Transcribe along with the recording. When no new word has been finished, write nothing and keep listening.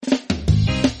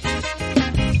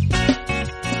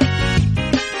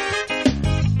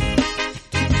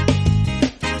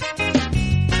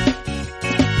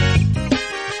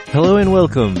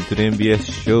welcome to the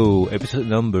MBS show, episode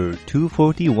number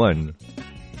 241.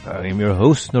 I'm your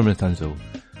host, Norman Tanzo.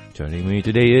 Joining me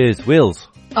today is Wills.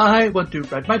 I want to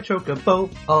ride my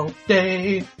chocobo all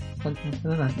day.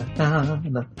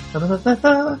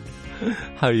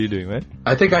 How are you doing, man?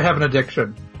 I think I have an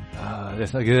addiction.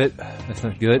 That's not good. That's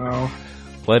not good. No.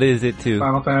 What is it to?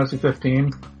 Final Fantasy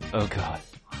 15. Oh god.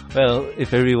 Well,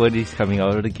 if everybody's coming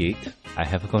out of the gate, I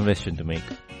have a confession to make.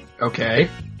 Okay.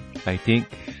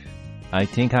 I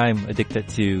think I'm addicted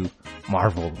to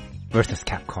Marvel versus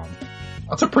Capcom.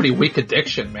 That's a pretty weak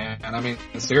addiction, man. I mean,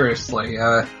 seriously.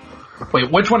 Wait,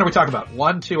 which one are we talking about?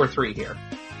 1, 2, or 3 here?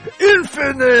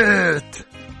 Infinite!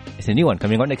 It's a new one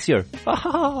coming out next year.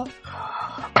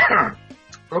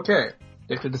 Okay.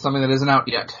 Addicted to something that isn't out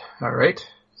yet. Alright.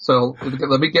 So,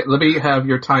 let me have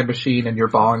your time machine and your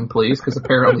bong, please, because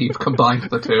apparently you've combined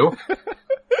the two.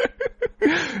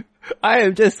 I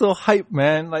am just so hyped,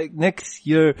 man. Like, next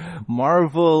year,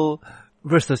 Marvel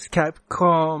versus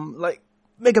Capcom, like,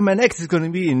 Mega Man X is gonna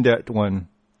be in that one.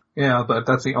 Yeah, but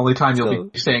that's the only time you'll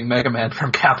be saying Mega Man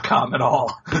from Capcom at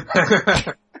all.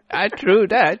 True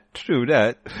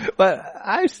that. But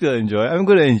I still enjoy it. I'm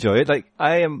gonna enjoy it. Like,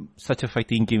 I am such a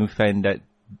fighting game fan that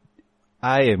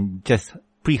I am just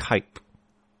pre-hype.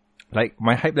 Like,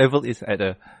 my hype level is at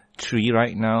a 3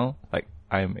 right now. Like,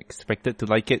 I'm expected to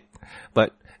like it.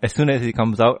 But as soon as it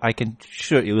comes out, I can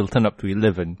sure it will turn up to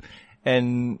 11.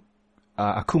 And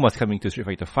Akuma's coming to Street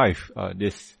Fighter 5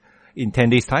 in 10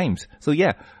 days times. So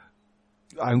yeah,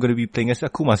 I'm gonna be playing as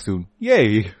Akuma soon.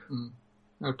 Yay!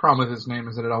 The problem with his name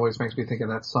is that it always makes me think of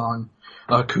that song,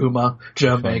 Akuma,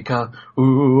 Jamaica,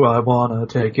 ooh, I wanna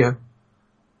take you.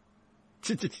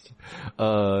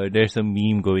 There's a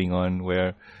meme going on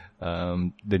where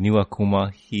the new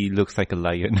Akuma, he looks like a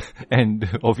lion, and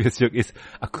the obvious joke is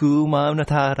Akuma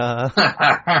Natara.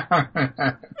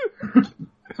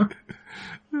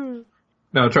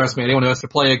 No, trust me, anyone who has to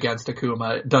play against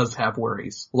Akuma does have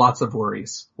worries. Lots of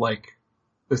worries. Like,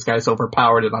 this guy's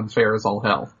overpowered and unfair as all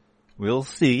hell. We'll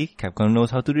see. Capcom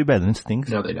knows how to rebalance things.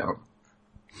 No, they don't.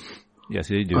 Yes,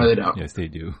 they do. No, they don't. Yes, they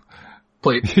do.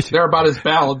 Please, they're about as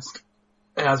balanced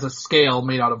as a scale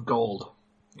made out of gold.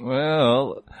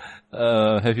 Well,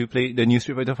 have you played the new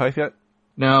Street Fighter 5 yet?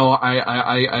 No,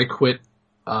 I quit.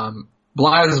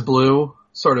 BlazBlue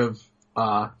sort of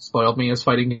spoiled me as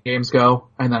fighting games go,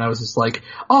 and then I was just like,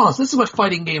 oh, so this is what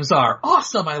fighting games are.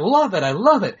 Awesome, I love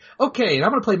it. Okay, and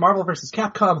I'm gonna play Marvel vs.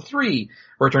 Capcom 3,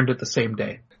 returned it the same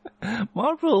day.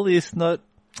 Marvel is not,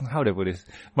 how do I put this?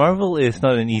 Marvel is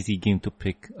not an easy game to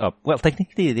pick up. Well,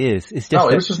 technically it is. It's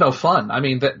just it was just no fun. I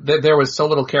mean, there was so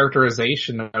little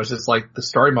characterization. I was just like, the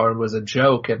story mode was a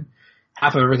joke, and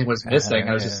half of everything was missing.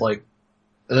 I was just like,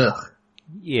 ugh.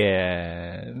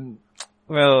 Yeah.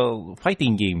 Well,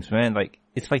 fighting games, man. Like,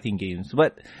 it's fighting games.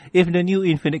 But if the new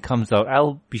Infinite comes out,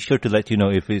 I'll be sure to let you know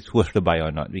if it's worth the buy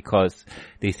or not. Because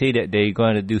they say that they're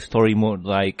going to do story mode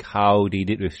like how they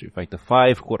did with Street Fighter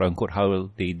 5, quote unquote, how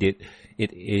they did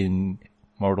it in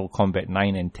Mortal Kombat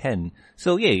 9 and 10.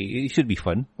 So yeah, it should be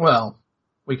fun. Well,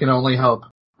 we can only hope.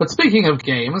 But speaking of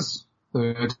games,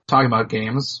 we're talking about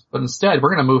games, but instead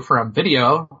we're going to move from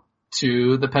video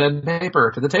to the pen and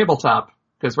paper, to the tabletop.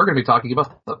 Because we're going to be talking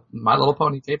about the My Little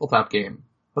Pony tabletop game.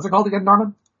 What's it called again,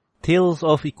 Norman? Tales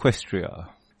of Equestria.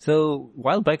 So, a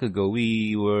while back ago,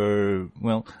 we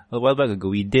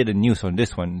did a news on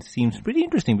this one. It seems pretty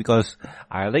interesting because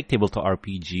I like tabletop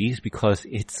RPGs because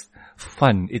it's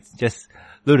fun. It's just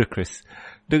ludicrous.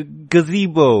 The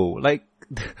gazebo, like,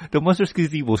 the Monsters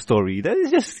Gazebo story, that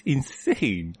is just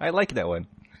insane. I like that one.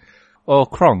 Or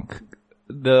Kronk,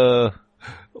 the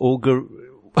ogre,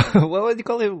 what do you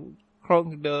call him?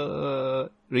 Kronk, the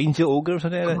Ranger Ogre or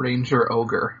something like that? Ranger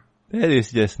Ogre. That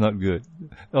is just not good.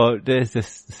 Oh, that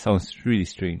just sounds really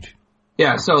strange.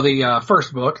 Yeah, so the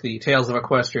first book, the Tales of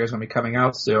Equestria, is going to be coming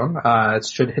out soon. It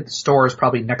should hit the stores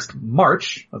probably next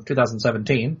March of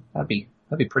 2017. That'd be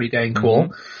pretty dang cool.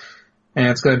 Mm-hmm. And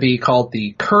it's going to be called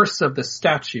The Curse of the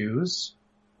Statues,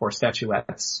 or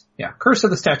Statuettes. Yeah, Curse of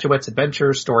the Statuettes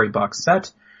Adventure Story Box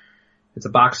Set. It's a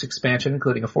box expansion,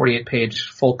 including a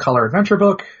 48-page full-color adventure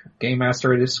book, Game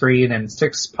Master screen, and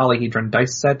 6 polyhedron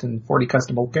dice set, and 40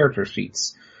 customable character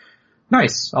sheets.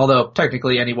 Nice. Although,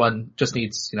 technically, anyone just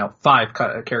needs, 5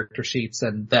 character sheets,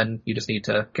 and then you just need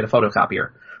to get a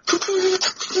photocopier.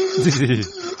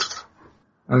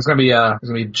 There's gonna be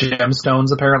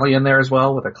gemstones apparently in there as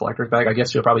well, with a collector's bag. I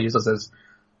guess you'll probably use those as,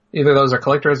 either those are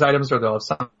collector's items, or they'll have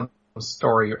some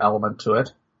story element to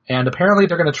it. And apparently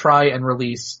they're going to try and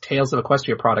release Tales of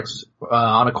Equestria products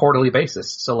on a quarterly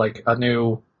basis. So like a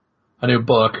new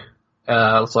book,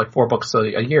 it's like 4 books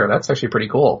a year. That's actually pretty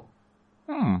cool.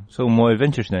 So more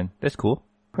adventures then. That's cool.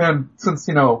 And since,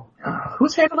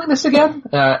 who's handling this again?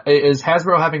 Is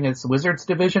Hasbro having its Wizards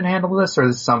division handle this, or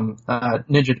is some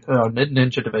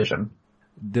Ninja division?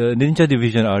 The Ninja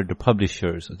division are the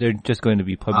publishers. They're just going to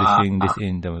be publishing this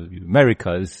in the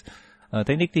Americas.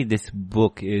 Technically, this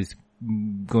book is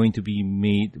going to be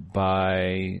made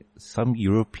by some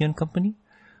European company.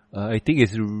 I think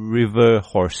it's River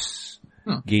Horse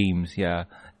Games. Yeah,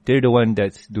 they're the one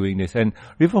that's doing this. And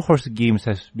River Horse Games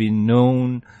has been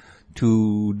known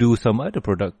to do some other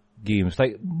product games,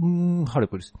 like, how to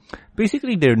put this?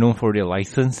 Basically, they're known for their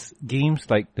licensed games,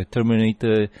 like the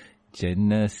Terminator,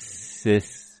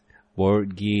 Genesis,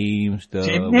 board games,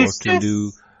 the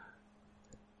Waterloo.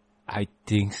 I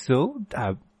think so.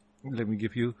 Let me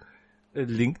give you a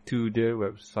link to their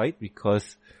website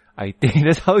because I think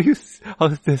that's how you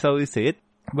say it.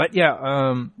 But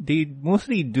yeah, they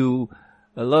mostly do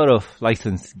a lot of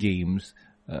licensed games.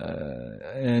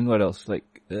 And what else? Like,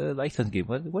 licensed game.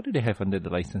 What do they have under the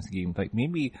licensed game? Like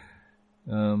maybe,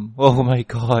 oh my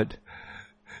god.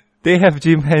 They have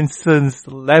Jim Henson's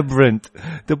Labyrinth,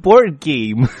 the board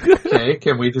game. Okay,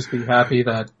 can we just be happy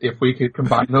that if we could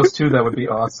combine those two, that would be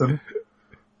awesome.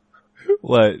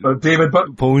 What?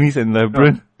 Ponies and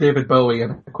Labyrinth? No, David Bowie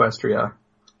and Equestria.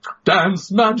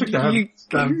 Dance, magic dance,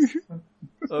 dance.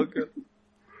 Okay.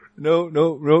 No.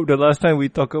 The last time we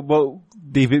talked about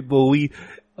David Bowie,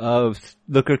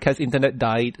 Looker Cat's internet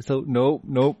died, so no.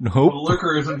 Well,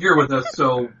 Looker isn't here with us,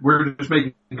 so we're just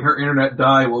making her internet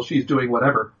die while she's doing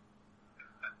whatever.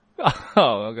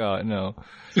 Oh god, no.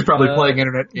 She's probably playing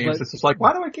internet games. It's just like,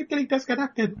 why do I keep getting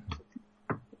disconnected?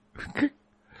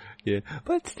 Yeah,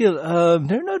 but still,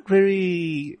 they're not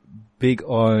very big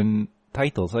on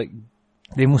titles. Like,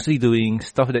 they're mostly doing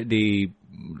stuff that they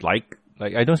like.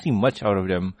 Like, I don't see much out of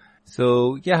them.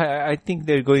 So, yeah, I think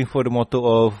they're going for the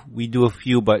motto of, we do a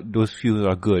few, but those few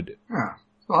are good. Yeah,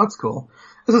 well, that's cool.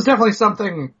 This is definitely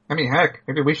something, heck,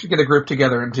 maybe we should get a group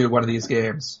together and do one of these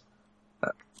games.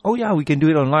 Oh yeah, we can do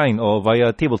it online or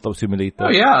via Tabletop Simulator.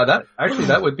 Oh yeah,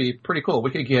 that would be pretty cool.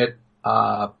 We could get,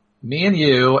 me and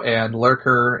you and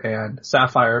Lurker and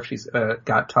Sapphire if she's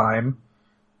got time,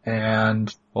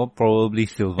 and probably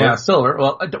Silver. Yeah, Silver.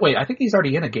 Well, wait, I think he's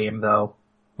already in a game though.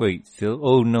 Wait, Silver?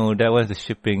 Oh no, that was the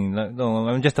shipping. No,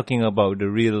 I'm just talking about the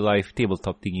real life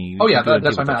tabletop thingy. Oh yeah,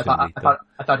 that's what I meant.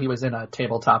 I thought he was in a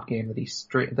tabletop game that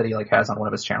he like has on one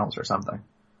of his channels or something.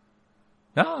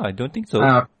 No, I don't think so.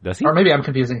 Does he? Or maybe I'm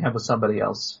confusing him with somebody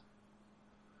else.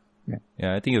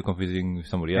 Yeah, I think you're confusing with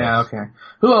somebody else. Yeah, okay.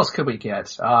 Who else could we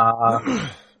get?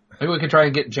 Maybe we could try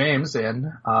and get James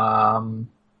in.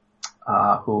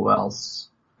 Who else?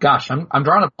 Gosh, I'm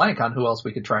drawing a blank on who else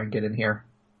we could try and get in here.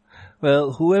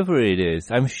 Well, whoever it is,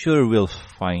 I'm sure we'll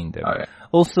find them. Okay.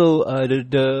 Also,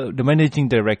 the managing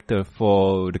director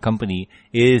for the company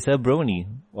is a brony,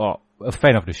 or a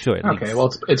fan of the show at least. Okay,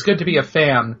 well, it's good to be a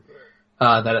fan,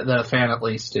 that a fan at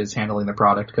least is handling the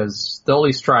product, because they'll at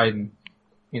least try and,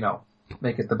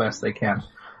 make it the best they can.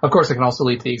 Of course, it can also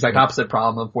lead to the exact opposite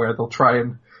problem of where they'll try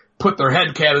and put their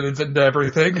head canons into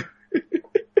everything.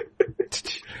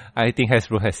 I think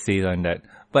Hasbro has said on that.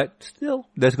 But still,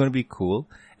 that's going to be cool.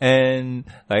 And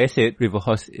like I said, River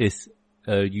Horse is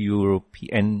a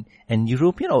European, and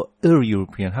European or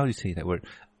European? How do you say that word?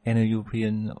 And a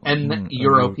European. And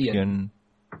European.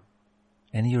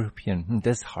 And European.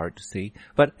 That's hard to say.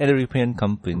 But a European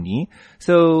company.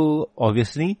 So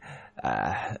obviously,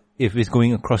 if it's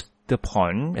going across the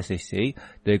pond, as they say,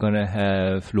 they're gonna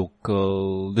have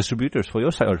local distributors for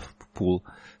your side of the pool.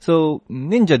 So,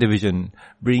 Ninja Division,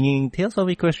 bringing Tales of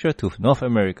Equestria to North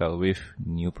America with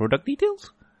new product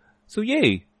details. So,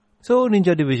 yay! So,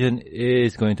 Ninja Division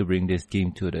is going to bring this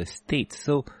game to the States.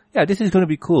 So, yeah, this is going to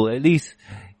be cool. At least,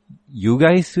 you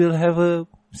guys will have a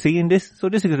say in this. So,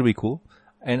 this is going to be cool.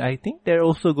 And I think they're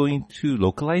also going to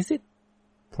localize it.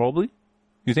 Probably.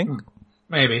 You think?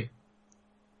 Maybe.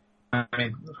 I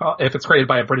mean, if it's created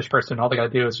by a British person, all they gotta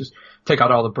do is just take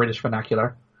out all the British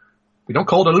vernacular. We don't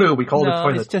call it a loo, we call it a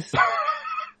toilet. It's just...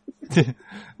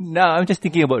 No, I'm just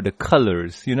thinking about the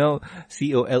colors, COLOUR,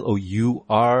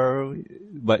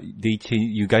 but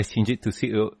you guys change it to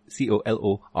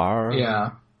COLOR.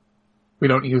 Yeah. We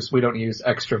don't use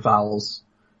extra vowels.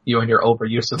 You and your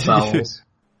overuse of vowels.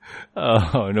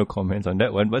 Oh, no comments on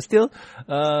that one. But still,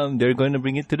 they're going to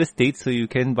bring it to the States so you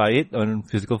can buy it on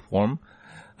physical form.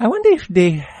 I wonder if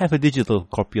they have a digital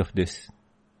copy of this.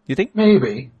 You think?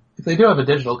 Maybe. If they do have a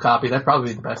digital copy, that'd probably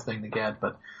be the best thing to get.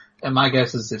 And my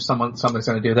guess is if something's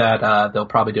going to do that, they'll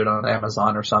probably do it on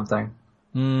Amazon or something.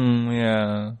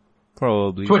 Yeah,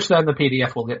 probably. To which then the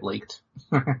PDF will get leaked.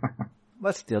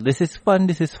 But still, this is fun.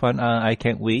 I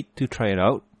can't wait to try it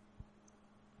out.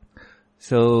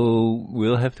 So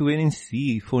we'll have to wait and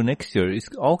see for next year. It's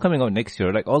all coming out next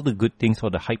year. Like all the good things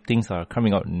or the hype things are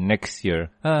coming out next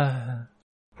year.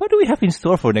 What do we have in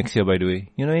store for next year, by the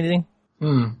way? You know anything?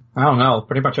 I don't know.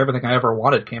 Pretty much everything I ever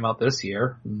wanted came out this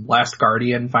year. Last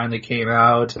Guardian finally came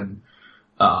out, and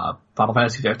Final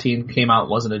Fantasy 15 came out,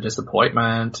 wasn't a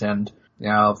disappointment, and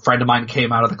a friend of mine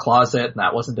came out of the closet, and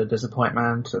that wasn't a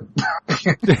disappointment.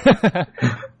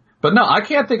 But no, I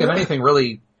can't think of anything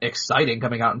really exciting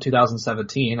coming out in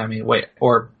 2017. I mean,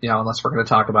 unless we're going to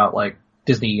talk about like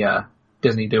Disney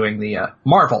doing the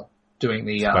Marvel doing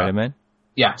the Spider-Man.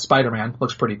 Yeah, Spider-Man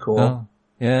looks pretty cool. Oh.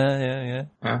 Yeah.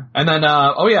 And then,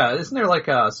 isn't there like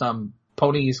some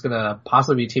ponies gonna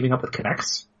possibly be teaming up with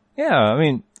Connects? Yeah, I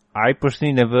mean, I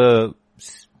personally never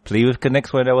played with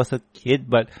Connects when I was a kid,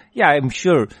 but yeah, I'm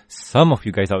sure some of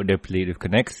you guys out there played with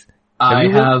Connects. I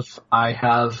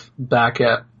have back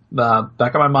at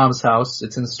my mom's house.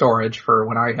 It's in storage for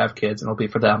when I have kids, and it'll be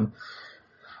for them.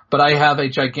 But I have a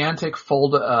gigantic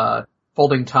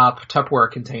folding top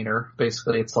Tupperware container.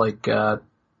 Basically, it's like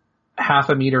half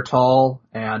a meter tall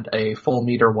and a full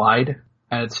meter wide,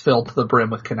 and it's filled to the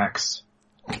brim with Connects.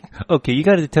 Okay, you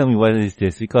gotta tell me what is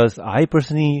this, because I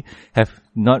personally have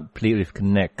not played with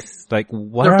Connects. Like,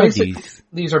 what are these?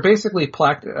 These are basically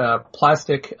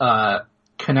plastic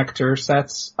connector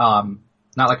sets, not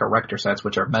like erector sets,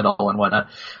 which are metal and whatnot.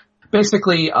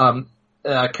 Basically,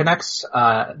 Connects,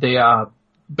 they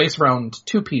base around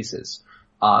two pieces.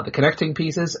 The connecting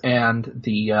pieces and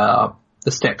the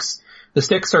sticks. The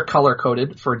sticks are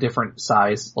color-coded for different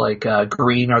size, like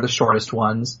green are the shortest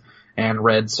ones, and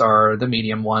reds are the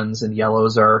medium ones, and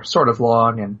yellows are sort of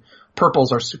long, and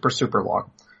purples are super, super long.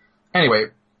 Anyway,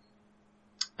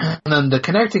 and then the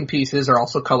connecting pieces are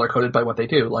also color-coded by what they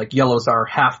do. Like yellows are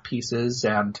half pieces,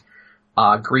 and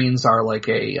greens are like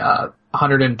a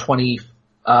 120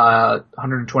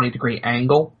 degree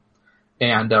angle,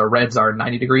 and reds are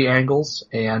 90 degree angles,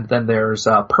 and then there's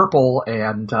purple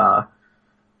and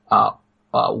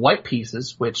white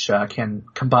pieces, which can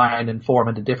combine and form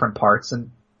into different parts.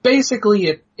 And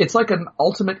basically, it's like an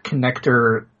ultimate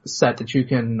connector set that you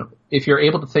can, if you're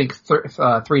able to think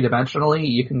three-dimensionally,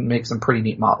 you can make some pretty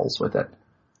neat models with it.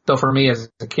 Though for me as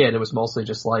a kid, it was mostly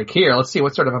just like, here, let's see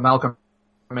what sort of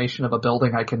amalgamation of a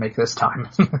building I can make this time.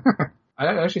 I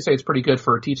actually say it's pretty good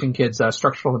for teaching kids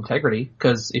structural integrity,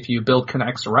 because if you build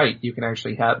Connects right, you can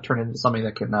actually turn it into something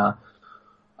that can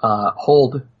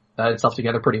hold itself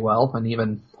together pretty well, and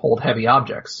even hold heavy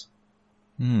objects.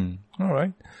 All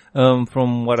right.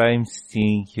 From what I'm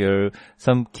seeing here,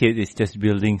 some kid is just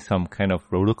building some kind of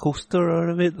roller coaster out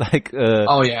of it, like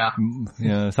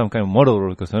some kind of model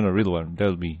roller coaster, not a real one.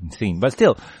 That'll be insane. But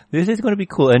still, this is going to be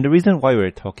cool. And the reason why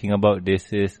we're talking about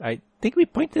this is, I think we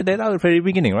pointed that out at the very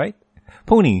beginning, right?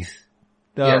 Ponies.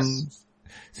 Yes.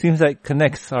 Seems like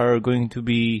Connects are going to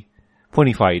be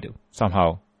ponified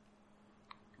somehow.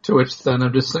 To which then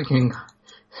I'm just thinking,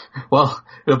 well,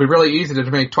 it'll be really easy to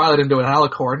make Twilight into an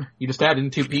alicorn. You just add in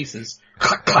two pieces.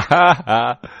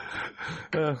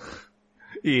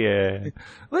 Yeah.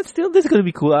 But still, this is going to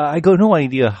be cool. I got no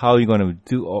idea how you're going to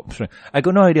do, I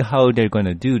got no idea how they're going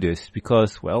to do this,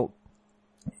 because, well,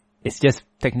 it's just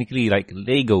technically like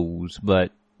Legos,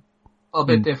 but a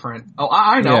bit different. Oh,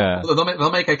 I know. Yeah.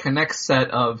 They'll make a Connect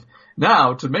set of,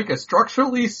 now, to make a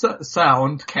structurally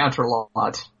sound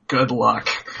Canterlot. Good luck.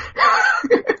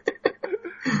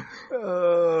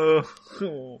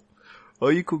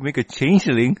 Or you could make a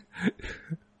changeling.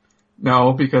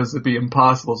 No, because it'd be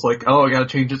impossible. It's like, I gotta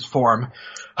change its form.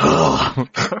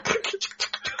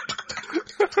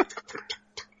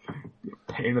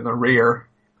 Pain in the rear.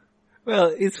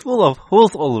 Well, it's full of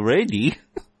holes already.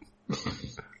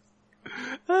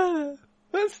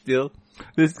 But still,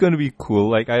 this is gonna be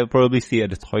cool. Like, I'll probably see it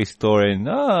at the toy store and,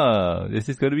 this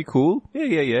is gonna be cool.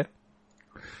 Yeah.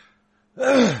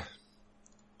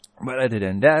 But other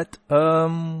than that,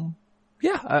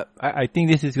 I think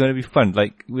this is gonna be fun.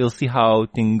 Like, we'll see how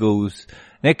things goes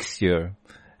next year.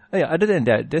 Other than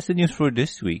that, that's the news for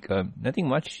this week. Nothing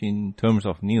much in terms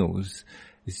of news.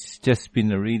 It's just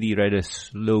been a really rather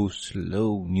slow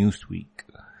news week.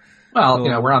 Well,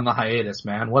 we're on the hiatus,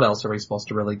 man. What else are we supposed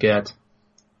to really get?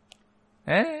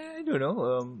 I don't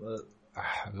know.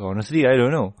 Honestly, I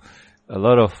don't know. A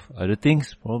lot of other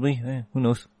things, probably. Who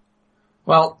knows?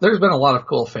 Well, there's been a lot of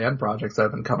cool fan projects that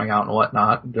have been coming out and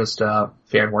whatnot. Just,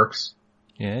 fan works.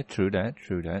 Yeah, true that.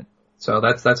 So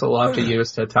that's what we'll have to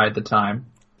use to tide the time.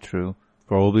 True.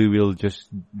 Probably we'll just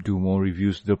do more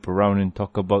reviews, loop around and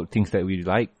talk about things that we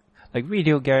like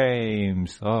video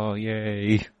games. Oh,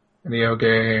 yay. Video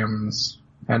games.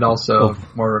 And also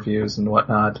more reviews and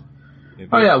whatnot.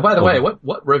 Oh yeah, by the way,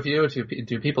 what review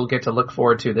do people get to look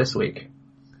forward to this week?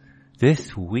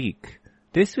 This week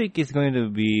is going to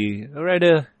be a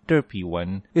rather derpy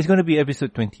one. It's going to be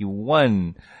episode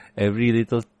 21. Every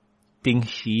little thing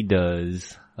she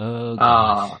does. Oh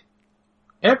gosh.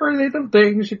 Every little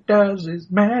thing she does is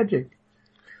magic.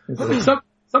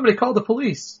 Somebody called the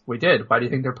police. We did. Why do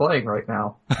you think they're playing right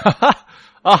now?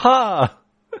 Aha!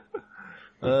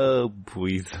 Oh,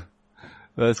 please.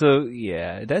 So,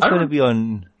 yeah, that's going to be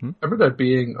on... I remember that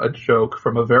being a joke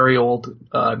from a very old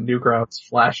Newgrounds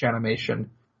Flash animation.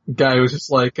 Guy was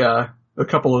just like, a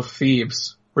couple of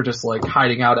thieves were just like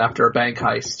hiding out after a bank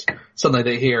heist. Suddenly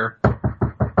they hear...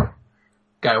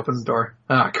 Guy opens the door.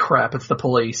 Ah, crap, it's the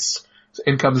police.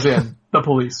 In comes in, the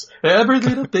police. Every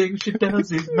little thing she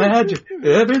does is magic.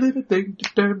 Every little thing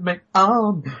she turns me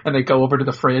on. And they go over to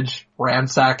the fridge,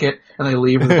 ransack it, and they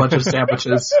leave with a bunch of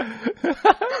sandwiches.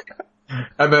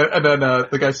 And then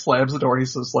the guy slams the door and he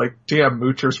says like, damn,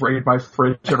 moochers raid my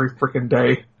fridge every freaking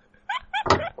day.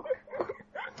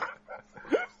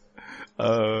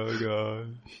 Oh gosh.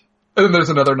 And then there's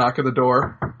another knock at the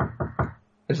door.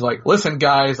 It's like, listen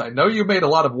guys, I know you made a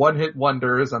lot of one-hit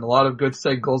wonders and a lot of good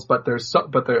singles, but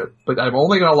I'm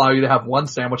only gonna allow you to have one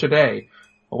sandwich a day.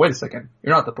 Well, wait a second.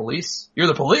 You're not the police. You're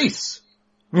the police!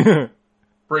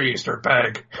 Freeze or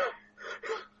beg.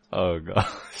 Oh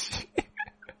gosh.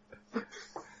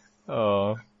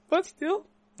 Oh, but still.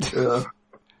 Yeah.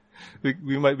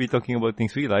 We might be talking about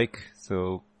things we like,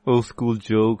 so old school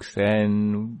jokes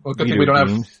and well, good thing we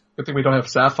don't have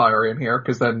Sapphire in here,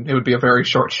 because then it would be a very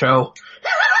short show.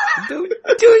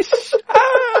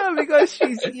 Because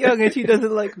she's young and she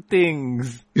doesn't like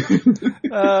things.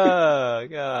 Oh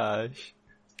gosh.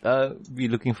 Be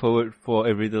looking forward for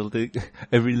every little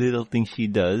thing she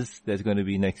does. That's going to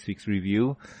be next week's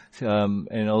review.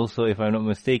 And also, if I'm not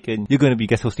mistaken, you're going to be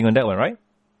guest hosting on that one, right?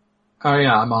 Oh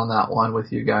yeah, I'm on that one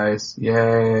with you guys.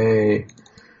 Yay!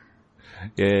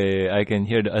 Yay! I can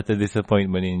hear the utter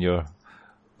disappointment in your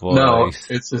voice. No,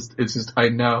 it's just. I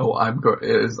know I'm going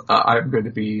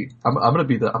to be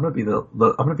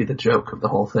the joke of the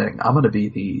whole thing. I'm going to be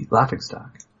the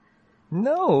laughingstock.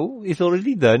 No, it's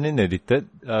already done and edited.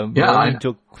 Yeah,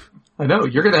 I know.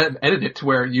 You're going to edit it to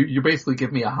where you basically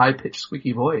give me a high-pitched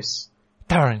squeaky voice.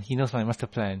 Darn, he knows my master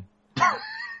plan.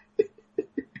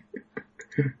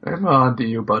 I'm on to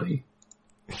you, buddy.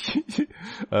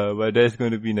 But that's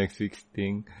going to be next week's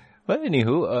thing. But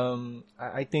anywho,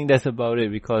 I think that's about it,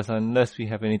 because unless we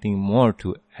have anything more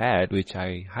to add, which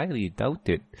I highly doubt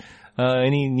it,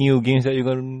 any new games that you're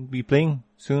going to be playing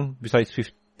soon besides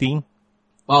 15?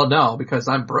 Well, no, because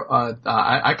I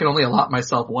can only allot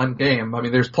myself one game. I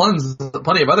mean, there's plenty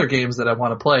of other games that I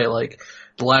want to play, like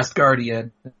The Last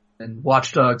Guardian and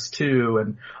Watch Dogs 2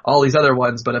 and all these other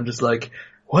ones, but I'm just like,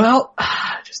 well,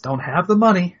 I just don't have the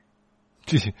money.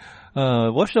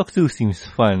 Watch Dogs 2 seems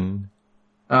fun.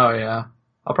 Oh yeah.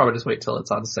 I'll probably just wait till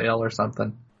it's on sale or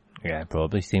something. Yeah,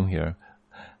 probably same here.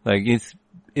 Like,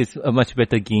 it's a much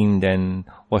better game than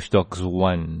Watch Dogs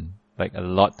 1. Like, a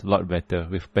lot better,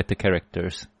 with better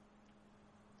characters.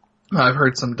 I've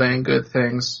heard some dang good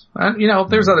things. And,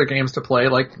 there's other games to play,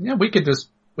 like, we could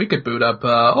boot up,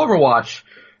 Overwatch.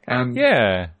 And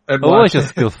Overwatch is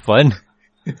still fun.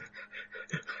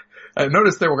 I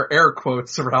noticed there were air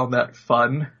quotes around that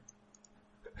fun.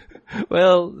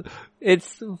 Well,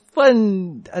 it's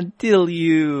fun until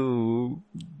you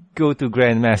go to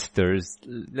Grandmasters.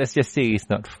 Let's just say it's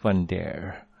not fun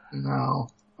there. No.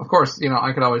 Of course,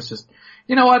 I could always just,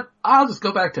 you know what? I'll just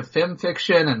go back to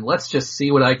FimFiction and let's just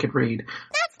see what I could read.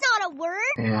 That's not a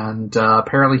word. And,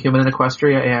 apparently Human and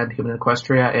Equestria and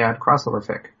Crossover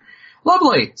Fic.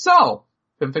 Lovely! So,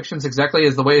 FimFiction's exactly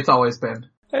as the way it's always been.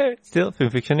 Still,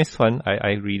 FimFiction is fun.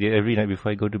 I read it every night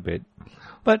before I go to bed.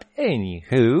 But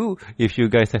anywho, if you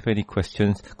guys have any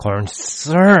questions,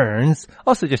 concerns,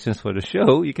 or suggestions for the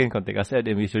show, you can contact us at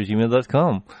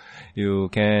mbs@gmail.com. You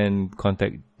can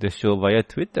contact the show via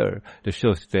Twitter. The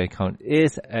show's Twitter account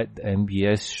is at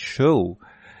MBS Show.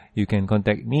 You can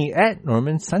contact me at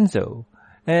Norman Sanzo.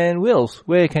 And Wills,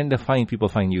 where can the people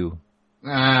find you? They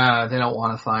don't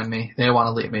want to find me. They want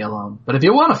to leave me alone. But if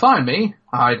you want to find me,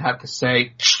 I'd have to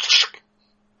say,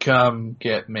 come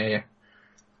get me.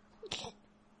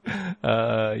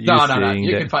 No.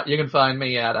 You can find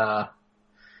me at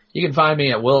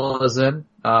Willizin,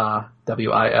 Wilizin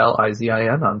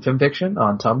on FimFiction,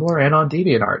 on Tumblr, and on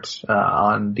DeviantArt.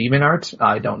 On DeviantArt,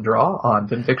 I don't draw. On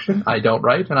FimFiction, I don't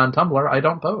write. And on Tumblr, I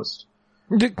don't post.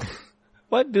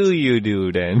 What do you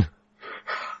do then?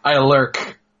 I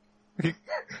lurk.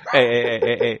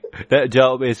 Hey. That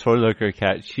job is for Lurker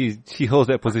Cat. She holds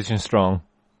that position strong.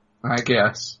 I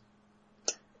guess.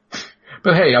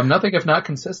 But hey, I'm nothing if not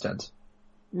consistent.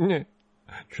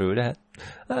 True that.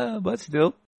 But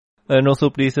still. And also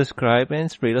please subscribe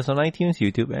and rate us on iTunes,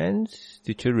 YouTube, and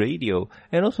Stitcher Radio.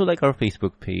 And also like our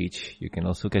Facebook page. You can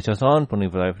also catch us on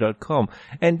ponyvolife.com.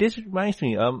 And this reminds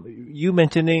me, you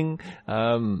mentioning,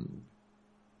 come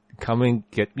and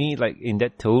get me, like in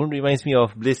that tone, reminds me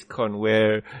of BlizzCon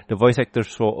where the voice actors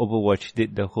for Overwatch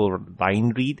did the whole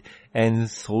line read and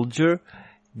Soldier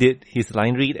did his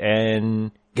line read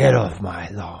and get off my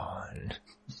lawn.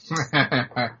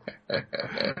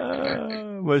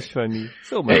 Much funny.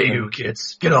 So much Hey, fun. you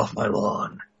kids, get off my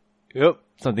lawn. Yep,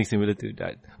 something similar to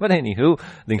that. But anywho,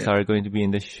 links are going to be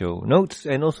in the show notes.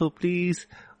 And also please,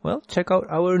 well, check out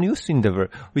our newest endeavor,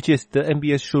 which is the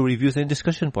MBS Show Reviews and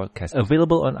Discussion Podcast,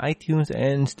 available on iTunes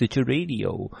and Stitcher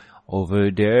Radio.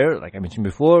 Over there, like I mentioned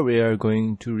before, we are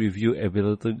going to review every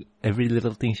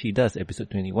little thing she does, episode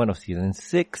 21 of season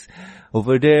 6.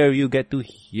 Over there, you get to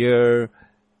hear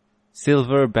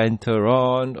Silver banter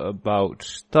on about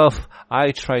stuff.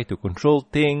 I try to control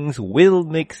things. Will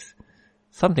makes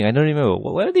something. I don't remember.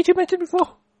 What did you mention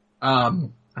before?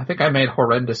 I think I made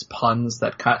horrendous puns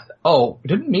that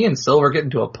didn't me and Silver get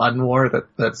into a pun war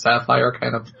that Sapphire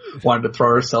kind of wanted to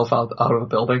throw herself out of a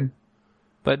building?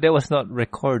 But that was not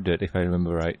recorded, if I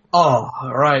remember right. Oh,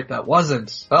 right, that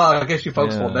wasn't. Oh, I guess you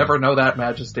folks will never know that,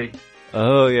 Majesty.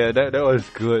 Oh yeah, that was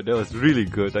good. That was really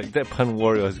good. Like that pun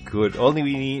war was good. Only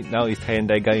we need now is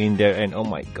that guy in there, and oh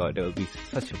my god, that would be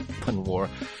such a pun war.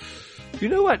 You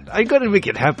know what? I gotta make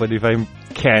it happen if I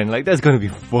can. Like that's gonna be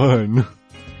fun.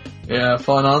 Yeah,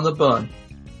 fun on the bun.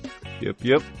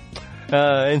 Yep.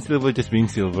 And Silver just being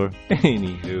Silver.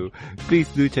 Anywho, please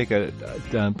do check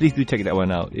that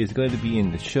one out. It's going to be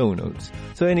in the show notes.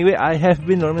 So anyway, I have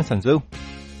been Norman Sanzo.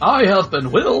 I have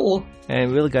been Will.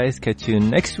 And we'll guys catch you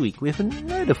next week with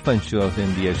another fun show of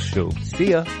MBS Show.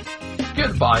 See ya.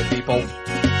 Goodbye, people.